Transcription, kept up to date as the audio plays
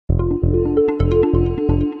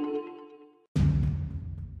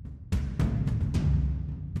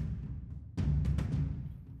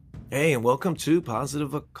Hey, and welcome to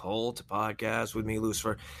Positive Occult Podcast with me,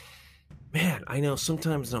 Lucifer. Man, I know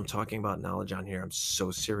sometimes when I'm talking about knowledge on here, I'm so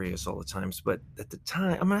serious all the times, but at the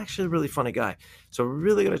time, I'm actually a really funny guy. So we're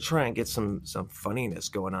really gonna try and get some funniness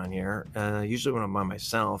going on here. Usually when I'm by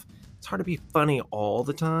myself, it's hard to be funny all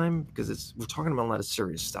the time because we're talking about a lot of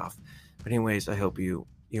serious stuff. But anyways, I hope you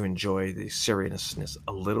enjoy the seriousness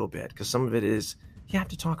a little bit because some of it is you have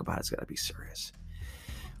to talk about. It's got to be serious.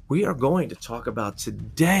 We are going to talk about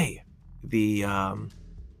today the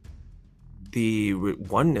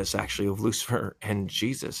oneness actually of Lucifer and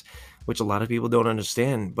Jesus, which a lot of people don't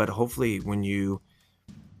understand. But hopefully, when you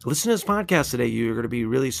listen to this podcast today, you're going to be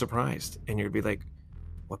really surprised, and you're going to be like,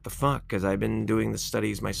 "What the fuck?" Because I've been doing the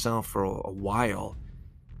studies myself for a while,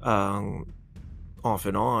 off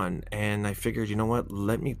and on, and I figured, you know what?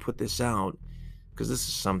 Let me put this out because this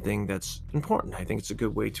is something that's important. I think it's a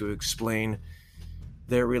good way to explain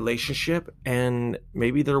their relationship and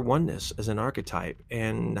maybe their oneness as an archetype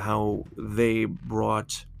and how they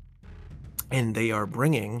brought and they are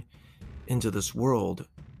bringing into this world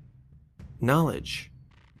knowledge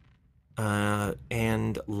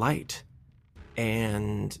and light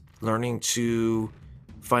and learning to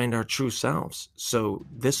find our true selves. So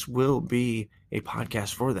this will be a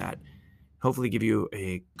podcast for that. Hopefully give you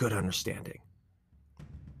a good understanding.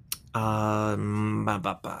 Go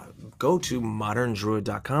to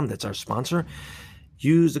moderndruid.com. That's our sponsor.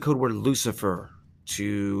 Use the code word Lucifer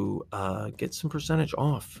to get some percentage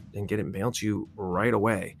off and get it mailed to you right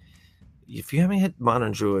away. If you haven't hit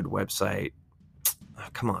Modern Druid website,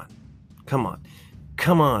 come on,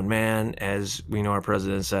 man. As we know, our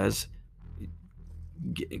president says,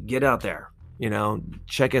 get out there.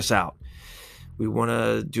 Check us out. We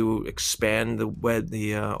want to expand the web,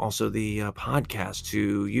 also the podcast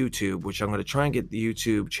to YouTube, which I'm going to try and get the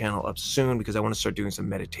YouTube channel up soon because I want to start doing some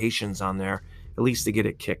meditations on there, at least to get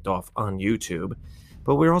it kicked off on YouTube.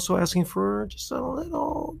 But we're also asking for just a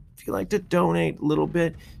little, if you like to donate a little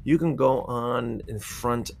bit, you can go on in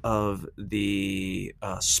front of the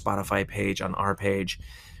Spotify page on our page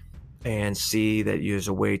and see that there's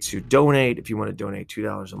a way to donate. If you want to donate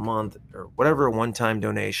 $2 a month or whatever, a one-time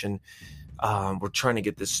donation. We're trying to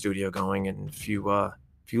get this studio going, and if you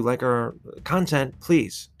like our content,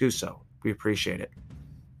 please do so. We appreciate it.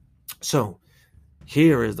 So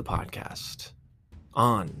here is the podcast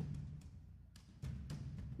on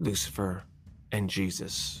Lucifer and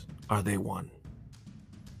Jesus. Are they one?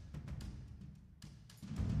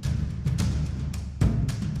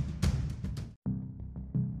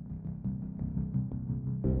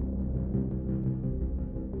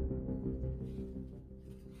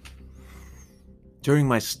 During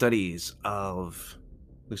my studies of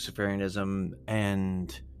Luciferianism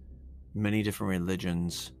and many different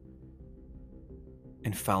religions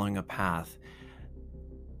and following a path,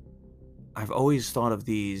 I've always thought of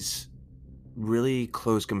these really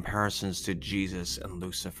close comparisons to Jesus and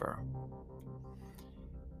Lucifer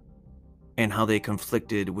and how they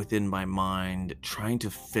conflicted within my mind trying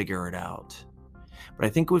to figure it out. But I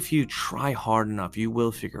think if you try hard enough, you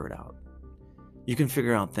will figure it out. You can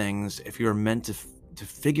figure out things if you're meant to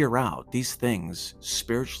figure out these things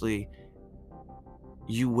spiritually.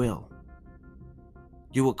 You will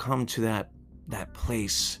come to that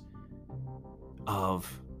place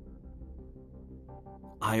of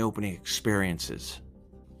eye-opening experiences.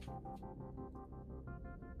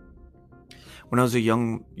 When I was a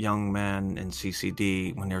young man in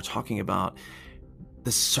CCD, when they were talking about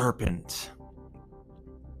the serpent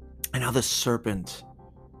and how the serpent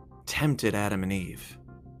tempted Adam and Eve,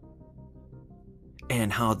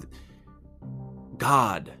 and how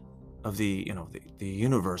God of the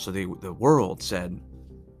universe, or the world, said,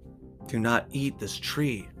 "Do not eat this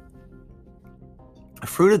tree, a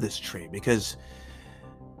fruit of this tree, because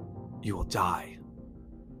you will die."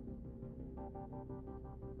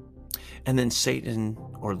 And then Satan,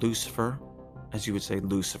 or Lucifer, as you would say,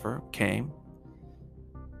 Lucifer, came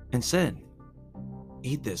and said,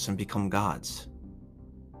 "Eat this and become gods.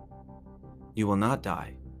 You will not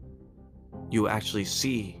die. You will actually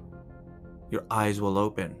see, your eyes will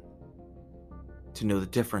open to know the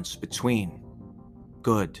difference between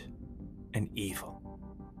good and evil."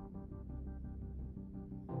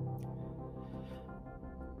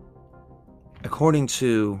 According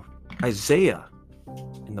to Isaiah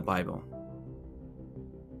in the Bible,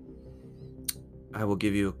 I will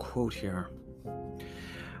give you a quote here.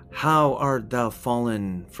 "How art thou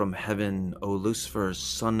fallen from heaven, O Lucifer,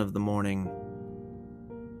 son of the morning?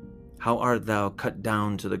 How art thou cut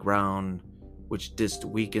down to the ground, which didst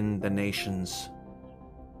weaken the nations?"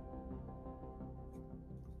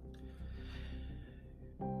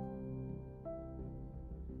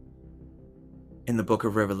 in the book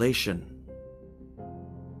of Revelation,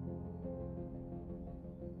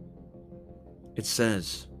 it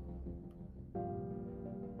says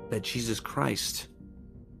that Jesus Christ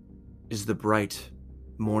is the bright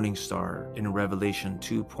morning star in Revelation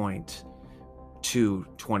 2:28.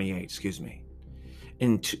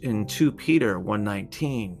 In 2 Peter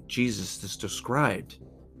 1:19, Jesus is described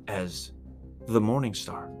as the morning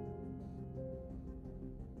star.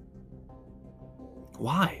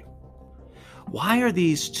 Why? Why are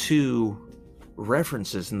these two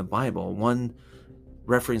references in the Bible, one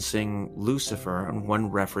referencing Lucifer and one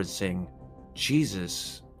referencing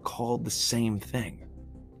Jesus, called the same thing?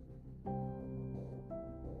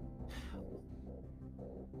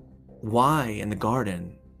 Why in the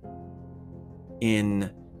garden, in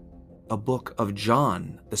a book of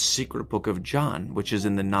John, the secret book of John, which is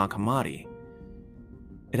in the Nag Hammadi,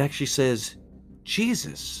 it actually says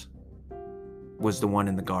Jesus was the one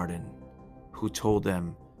in the garden who told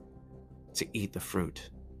them to eat the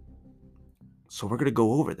fruit. So we're going to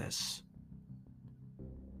go over this.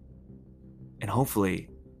 And hopefully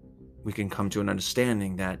we can come to an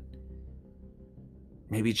understanding that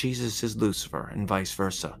maybe Jesus is Lucifer and vice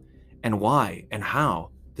versa, and why and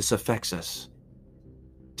how this affects us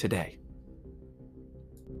today.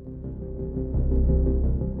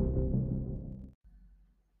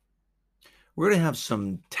 We're going to have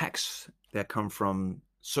some texts that come from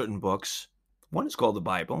certain books. One is called the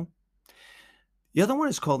Bible. The other one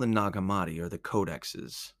is called the Nag Hammadi, or the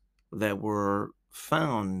codexes, that were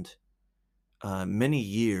found many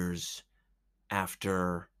years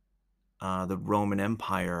after the Roman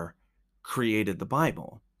Empire created the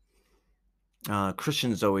Bible.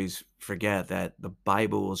 Christians always forget that the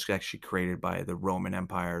Bible was actually created by the Roman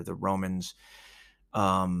Empire. The Romans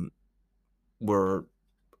were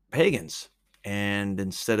pagans, and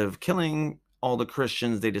instead of killing all the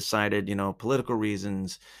Christians, they decided, political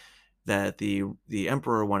reasons, that the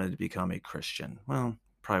emperor wanted to become a Christian. Well,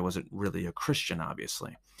 probably wasn't really a Christian,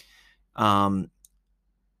 obviously.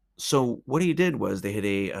 So what he did was they had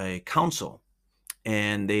a council,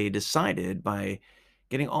 and they decided by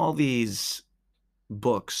getting all these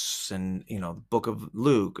books and, the book of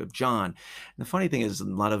Luke, of John. And the funny thing is, a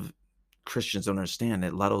lot of Christians don't understand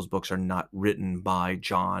that a lot of those books are not written by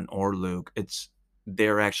John or Luke.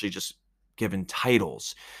 They're actually just given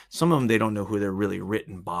titles. Some of them, they don't know who they're really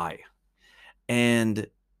written by. And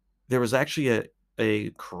there was actually a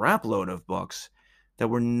crap load of books that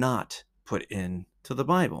were not put into the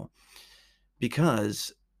Bible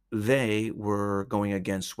because they were going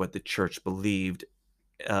against what the church believed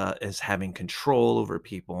as having control over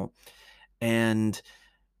people, and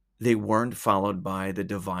they weren't followed by the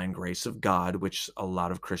divine grace of God, which a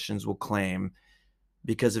lot of Christians will claim,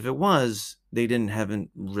 because if it was, they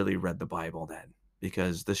haven't really read the Bible then,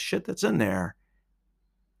 because the shit that's in there,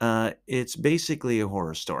 it's basically a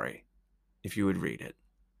horror story if you would read it.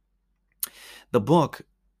 The book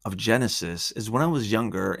of Genesis is, when I was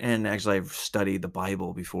younger, and actually I've studied the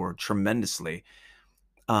Bible before tremendously,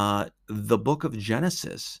 the book of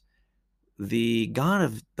Genesis, the God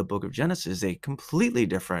of the book of Genesis is a completely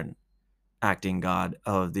different acting God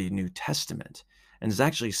of the New Testament, and is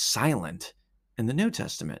actually silent in the New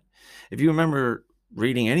Testament. If you remember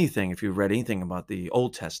reading anything, if you read anything about the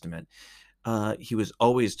Old Testament, he was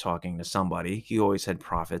always talking to somebody. He always had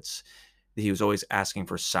prophets. He was always asking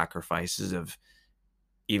for sacrifices of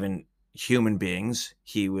even human beings.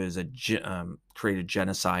 He was created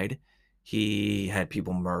genocide. He had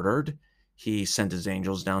people murdered. He sent his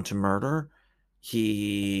angels down to murder.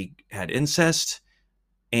 He had incest,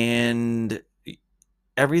 and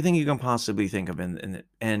everything you can possibly think of,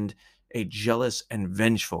 and a jealous and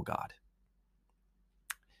vengeful God.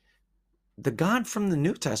 The God from the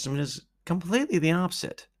New Testament is completely the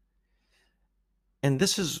opposite. And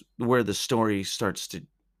this is where the story starts to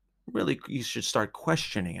really, you should start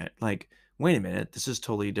questioning it. Like, wait a minute, this is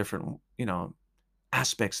totally different,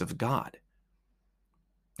 aspects of God.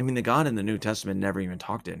 I mean, the God in the New Testament never even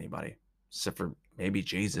talked to anybody, except for maybe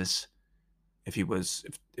Jesus, if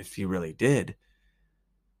he really did.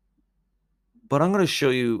 But I'm going to show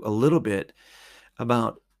you a little bit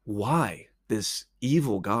about why this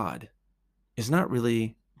evil God is not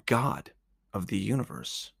really God of the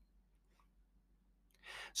universe.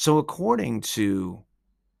 So according to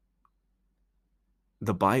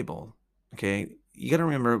the Bible, okay, you got to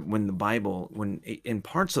remember when in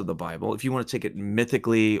parts of the Bible, if you want to take it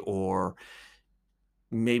mythically, or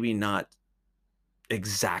maybe not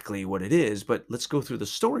exactly what it is, but let's go through the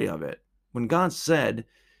story of it. When God said,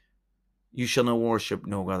 "You shall not worship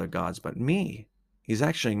no other gods but me," he's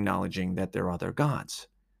actually acknowledging that there are other gods,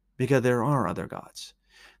 because there are other gods.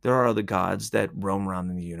 There are other gods that roam around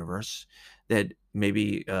in the universe that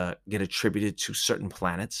maybe get attributed to certain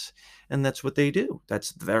planets, and that's what they do.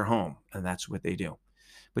 That's their home, and that's what they do.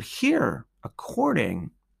 But here,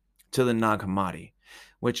 according to the Nag Hammadi,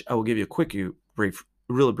 which I will give you a quick,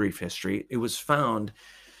 real brief history, it was found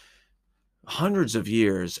hundreds of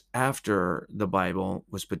years after the Bible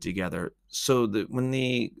was put together. So that when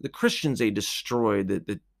the Christians, they destroyed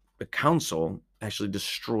the council, actually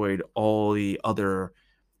destroyed all the other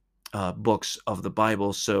books of the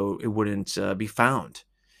Bible so it wouldn't be found.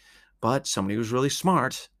 But somebody was really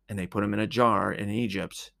smart, and they put them in a jar in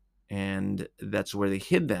Egypt, and that's where they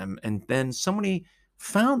hid them. And then somebody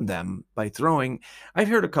found them by throwing. I've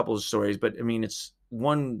heard a couple of stories, but I mean, it's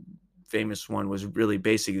one famous one was really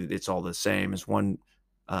basically it's all the same. As one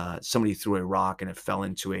somebody threw a rock and it fell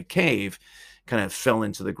into a cave, kind of fell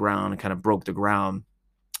into the ground and kind of broke the ground,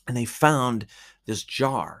 and they found this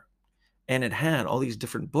jar, and it had all these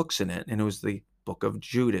different books in it, and it was the book of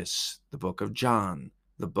Judas, the book of John,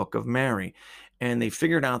 the book of Mary, and they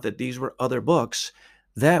figured out that these were other books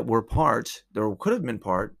that were part, or could have been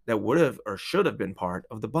part, that would have or should have been part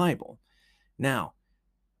of the Bible. Now,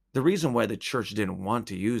 the reason why the church didn't want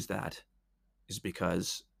to use that is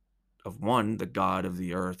because of one, the God of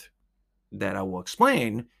the earth that I will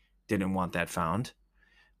explain didn't want that found,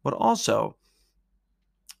 but also,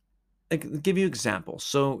 like, give you examples.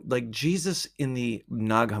 So, like Jesus in the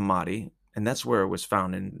Nag Hammadi, and that's where it was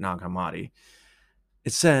found in Nag Hammadi.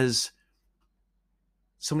 It says,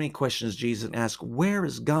 so many questions Jesus asked, where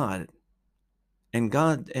is God? And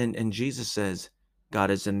God and Jesus says,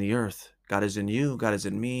 God is in the earth. God is in you. God is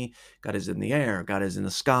in me. God is in the air. God is in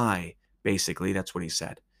the sky. Basically, that's what he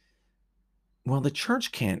said. Well, the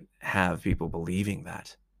church can't have people believing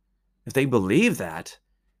that. If they believe that,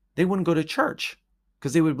 they wouldn't go to church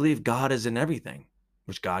because they would believe God is in everything,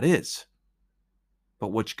 which God is.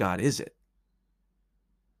 But which God is it?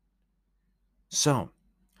 So,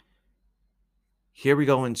 here we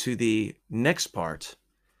go into the next part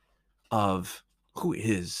of who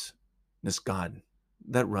is this God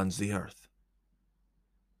that runs the earth.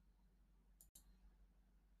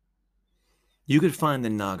 You could find the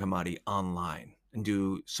Nag Hammadi online and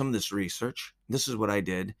do some of this research. This is what I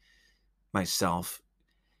did myself.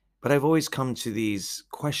 But I've always come to these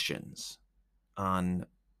questions on,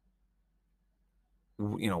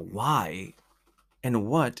 why and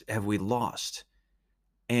what have we lost?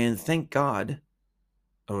 And thank God,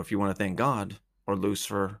 or if you want to thank God or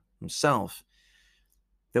Lucifer himself,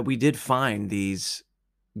 that we did find these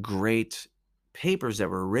great papers that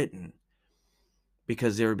were written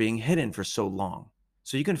because they were being hidden for so long.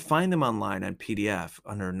 So you can find them online on PDF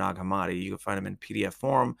under Nag Hammadi. You can find them in PDF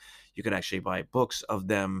form. You can actually buy books of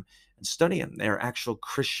them and study them. They're actual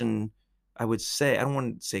Christian, I would say, I don't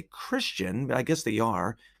want to say Christian, but I guess they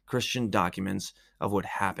are Christian documents of what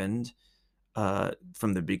happened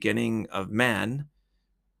from the beginning of man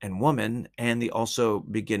and woman, and the also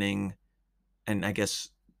beginning, and I guess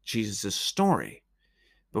Jesus' story.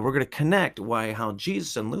 But we're going to connect how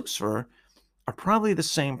Jesus and Lucifer are probably the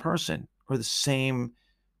same person or the same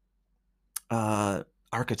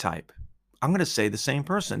archetype. I'm going to say the same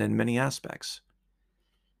person in many aspects.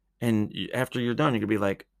 And after you're done, you're going to be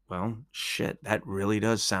like, well, shit, that really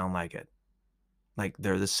does sound like it. Like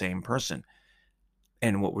they're the same person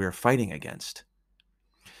and what we're fighting against.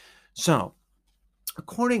 So,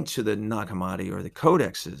 according to the Nag Hammadi or the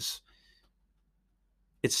codexes,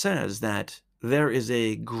 it says that there is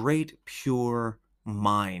a great pure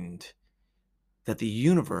mind, that the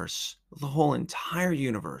universe, the whole entire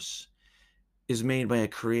universe, is made by a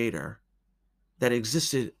creator that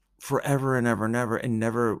existed forever and ever and ever and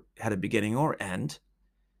never had a beginning or end,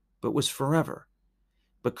 but was forever,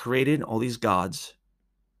 but created all these gods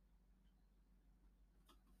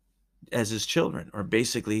as his children, or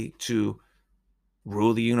basically to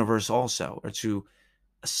rule the universe also, or to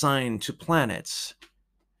assign to planets,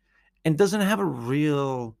 and doesn't have a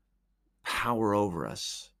real power over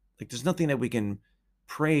us. Like there's nothing that we can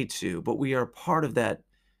pray to, but we are part of that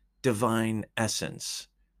divine essence,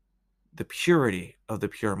 the purity of the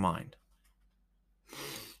pure mind.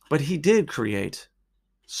 But he did create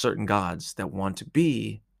certain gods that want to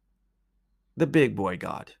be the big boy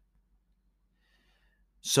God.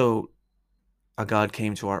 So a God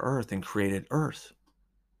came to our earth and created earth.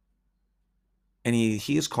 And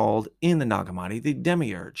he is called in the Nag Hammadi the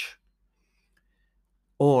Demiurge,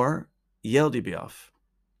 or Yaldabaoth.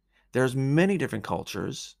 There's many different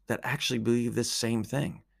cultures that actually believe this same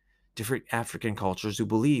thing. Different African cultures who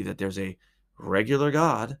believe that there's a regular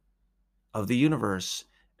God of the universe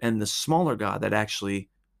and the smaller God that actually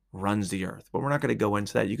runs the earth. But we're not going to go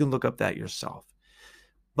into that. You can look up that yourself.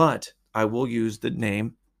 But I will use the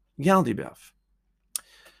name Yaldabaoth.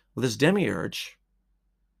 Well, this demiurge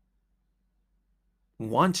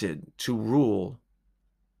wanted to rule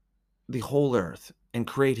the whole earth and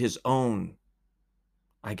create his own,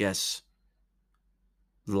 I guess,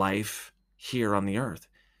 life here on the earth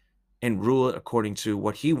and rule it according to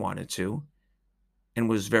what he wanted to, and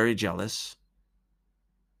was very jealous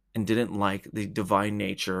and didn't like the divine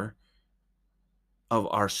nature of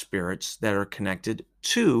our spirits that are connected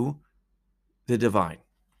to the divine.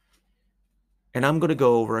 And I'm going to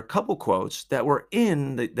go over a couple quotes that were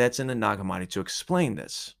that's in the Nag Hammadi to explain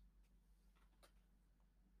this.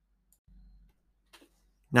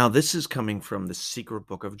 Now, this is coming from the Secret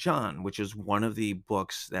Book of John, which is one of the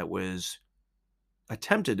books that was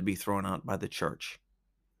attempted to be thrown out by the church.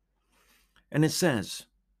 And it says,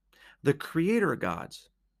 the creator gods,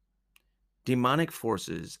 demonic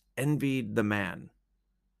forces envied the man.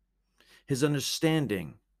 His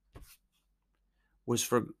understanding was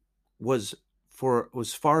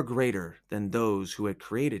far greater than those who had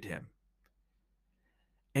created him,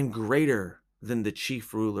 and greater than the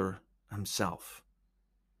chief ruler himself.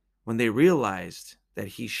 When they realized that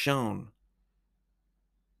he shone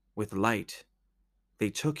with light, they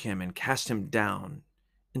took him and cast him down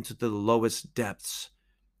into the lowest depths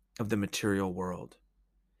of the material world.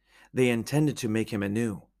 They intended to make him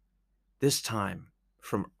anew, this time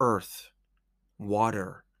from earth,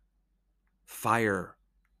 water, fire,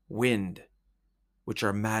 wind, which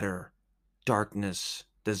are matter, darkness,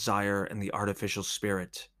 desire, and the artificial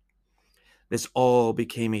spirit. This all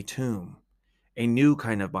became a tomb, a new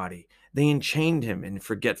kind of body. They enchained him in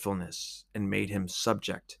forgetfulness and made him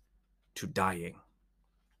subject to dying.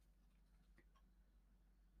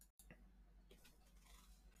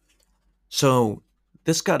 So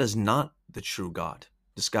this God is not the true God.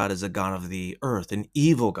 This God is a God of the earth, an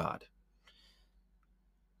evil God.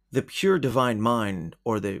 The pure divine mind,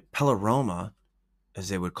 or the Pelaroma, as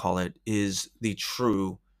they would call it, is the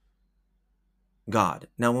true God.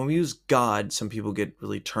 Now, when we use God, some people get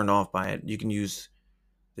really turned off by it. You can use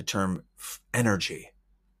the term energy.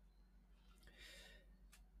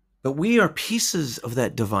 But we are pieces of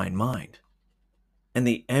that divine mind. And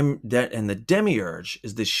the demiurge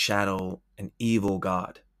is the shadow and evil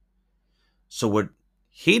God. So what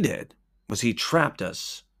he did was he trapped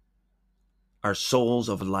us, our souls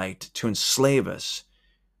of light, to enslave us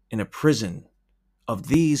in a prison of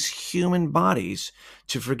these human bodies,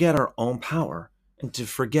 to forget our own power and to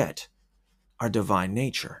forget our divine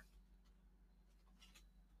nature.